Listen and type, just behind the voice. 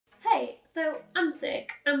So I'm sick.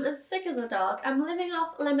 I'm as sick as a dog. I'm living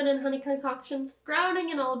off lemon and honey concoctions, drowning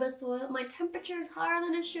in albus oil. My temperature is higher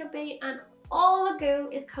than it should be, and all the goo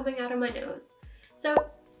is coming out of my nose. So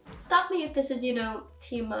stop me if this is,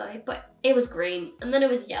 TMI, but it was green and then it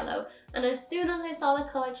was yellow. And as soon as I saw the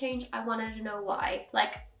color change, I wanted to know why.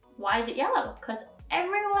 Like, why is it yellow? Because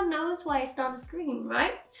everyone knows why it's not as green,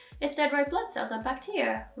 right? It's dead red blood cells and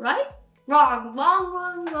bacteria, right? Wrong, wrong,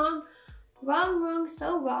 wrong, wrong, wrong, wrong,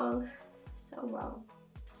 so wrong, so wrong.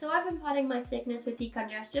 So I've been fighting my sickness with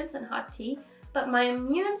decongestants and hot tea, but my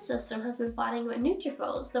immune system has been fighting with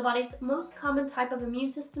neutrophils, the body's most common type of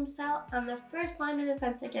immune system cell and the first line of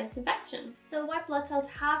defense against infection. So white blood cells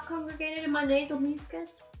have congregated in my nasal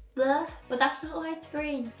mucus, blah, but that's not why it's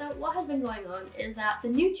green. So what has been going on is that the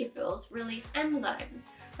neutrophils release enzymes,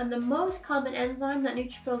 and the most common enzyme that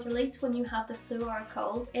neutrophils release when you have the flu or a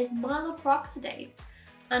cold is myeloperoxidase.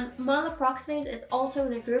 And myeloperoxidase is also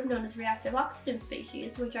in a group known as reactive oxygen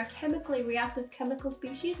species, which are chemically reactive chemical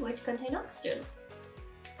species which contain oxygen.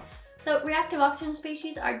 So reactive oxygen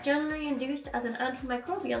species are generally induced as an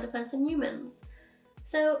antimicrobial defense in humans.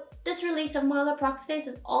 So this release of myeloperoxidase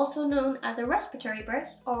is also known as a respiratory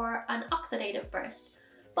burst or an oxidative burst.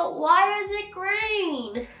 But why is it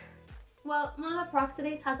green? Well,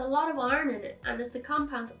 myeloperoxidase has a lot of iron in it, and it's the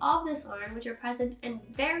compounds of this iron which are present in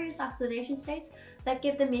various oxidation states that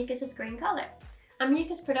give the mucus its green colour. And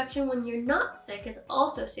mucus production when you're not sick is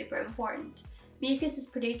also super important. Mucus is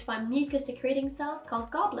produced by mucus secreting cells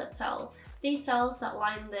called goblet cells. These cells that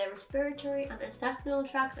line the respiratory and intestinal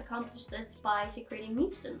tracts accomplish this by secreting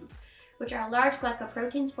mucins, which are large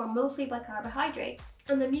glycoproteins formed mostly by carbohydrates.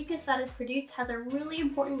 And the mucus that is produced has a really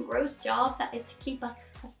important gross job that is to keep us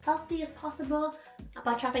as healthy as possible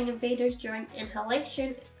by trapping invaders during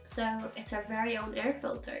inhalation, so it's our very own air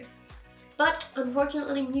filter. But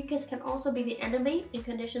unfortunately, mucus can also be the enemy in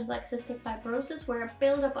conditions like cystic fibrosis, where a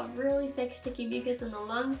buildup of really thick sticky mucus in the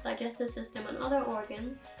lungs, digestive system and other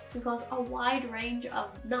organs can cause a wide range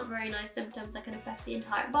of not very nice symptoms that can affect the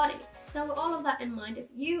entire body. So with all of that in mind,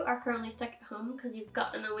 if you are currently stuck at home because you've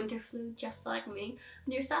gotten a winter flu just like me,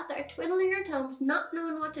 and you're sat there twiddling your thumbs not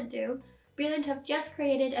knowing what to do, Brilliant have just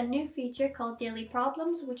created a new feature called Daily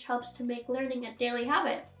Problems, which helps to make learning a daily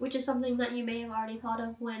habit, which is something that you may have already thought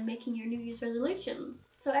of when making your New Year's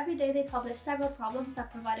resolutions. So every day they publish several problems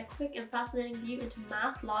that provide a quick and fascinating view into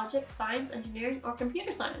math, logic, science, engineering, or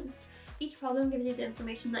computer science. Each problem gives you the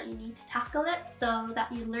information that you need to tackle it so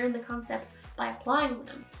that you learn the concepts by applying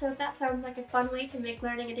them. So if that sounds like a fun way to make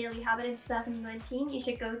learning a daily habit in 2019, you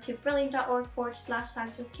should go to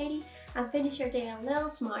brilliant.org/sciencewithkatie and finish your day a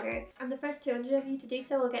little smarter. And the first 200 of you to do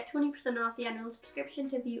so will get 20% off the annual subscription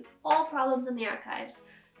to view all problems in the archives.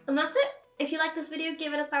 And that's it. If you like this video,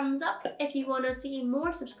 give it a thumbs up. If you want to see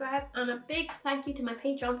more, subscribe. And a big thank you to my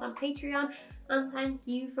patrons on Patreon. And thank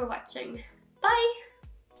you for watching. Bye!